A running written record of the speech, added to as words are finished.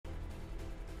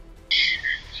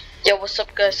Yo, what's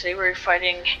up guys? Today we're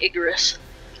fighting igares.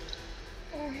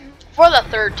 For the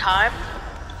third time.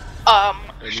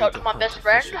 Shout to my best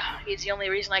friend. He's the only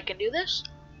reason I can do this.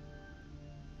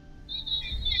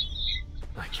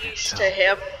 He's to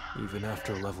him. Even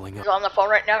after leveling up, he's on the phone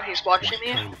right now, he's watching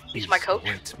me. He's my coach.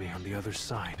 Awaits me on the other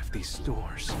side of these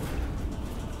doors.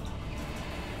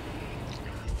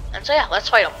 And so yeah, let's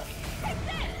fight him.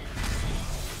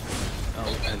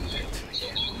 I'll end it.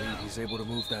 He's able to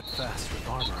move that fast with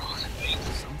armor on.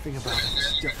 Something about him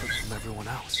is different from everyone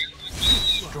else.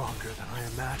 Stronger than I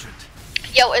imagined.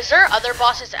 Yo, is there other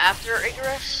bosses after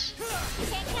igares?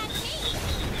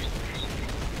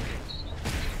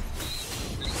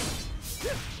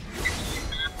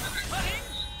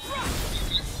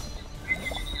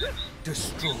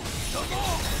 Destroy.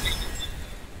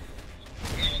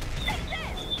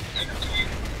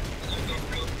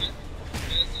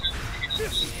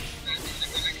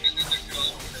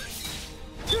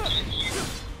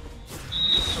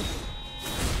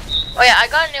 Oh yeah, I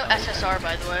got a new SSR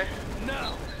by the way.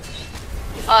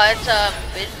 It's a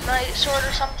midnight sword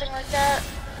or something like that.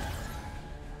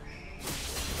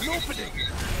 An opening.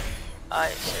 I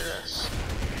see this.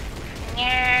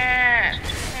 An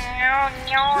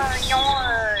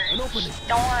opening.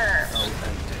 I'll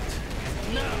end it.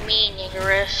 No. Mean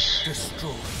igares.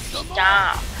 Destroy.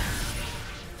 Stop.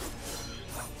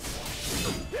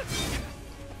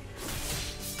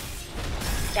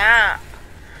 Stop.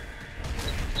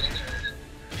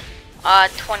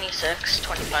 26,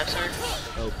 25, sorry.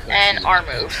 Okay. And R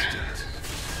move.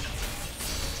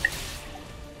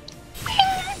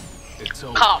 It's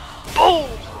over. Pop. Boom!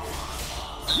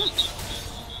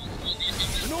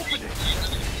 An opening.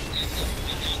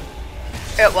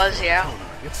 It was, yeah.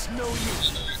 It's no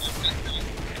use.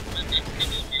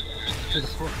 To the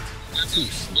front. Too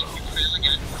slow.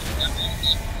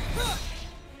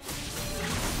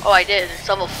 Oh, I did. It's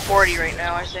level 40 right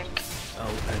now, I think. I'll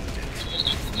end it.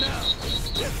 Now.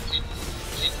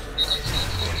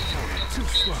 Too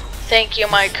slow. Thank you,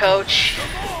 my coach. I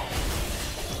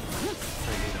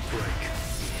need a break.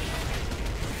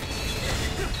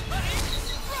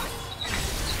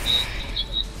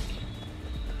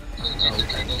 I'll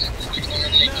end it.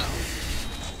 Now.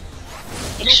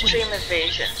 Extreme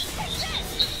evasion.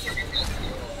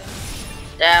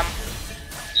 Damn.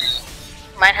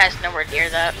 Mine has nowhere near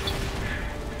that.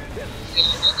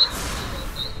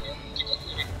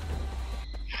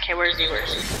 Okay, where's he?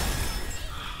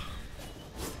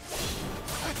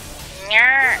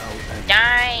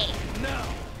 Die.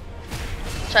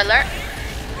 So I learned.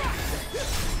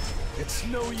 It's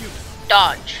no use.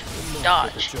 Dodge.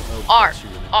 Dodge. R.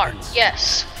 R.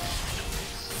 Yes.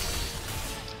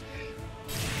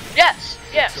 Yes.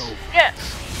 Yes. Yes.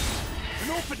 An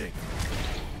opening.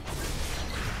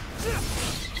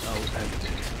 I'll end it.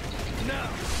 Now.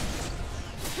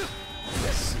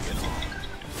 Let's see it all.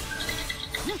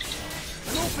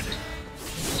 An opening.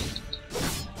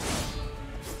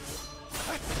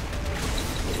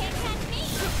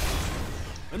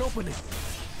 An opening.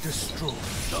 Destroy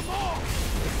them all.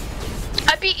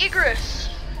 I beat igares.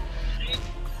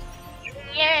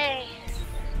 Yay.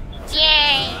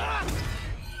 Yay.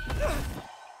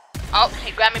 Oh,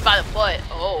 he grabbed me by the foot.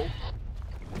 Oh.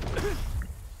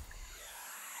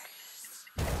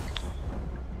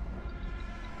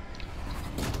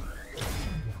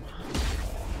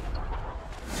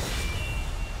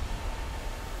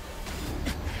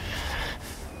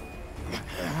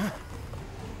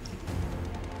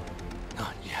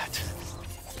 Not yet.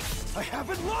 I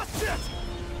haven't lost it.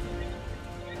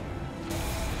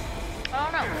 I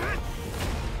don't know.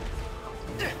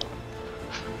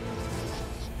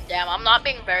 Damn, I'm not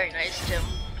being very nice to him.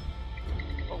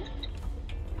 Oh,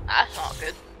 that's not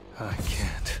good. I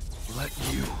can't let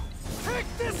you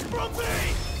take this from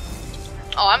me.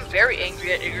 Oh, I'm very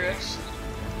angry at igares.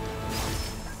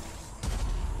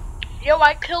 Yo,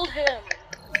 I killed him.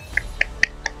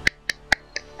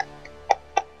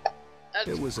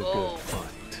 It was a good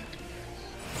fight.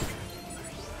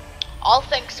 All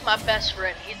thanks to my best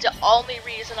friend. He's the only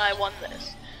reason I won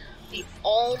this. The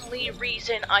only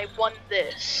reason I won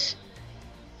this.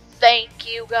 Thank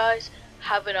you guys.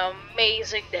 Have an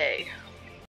amazing day.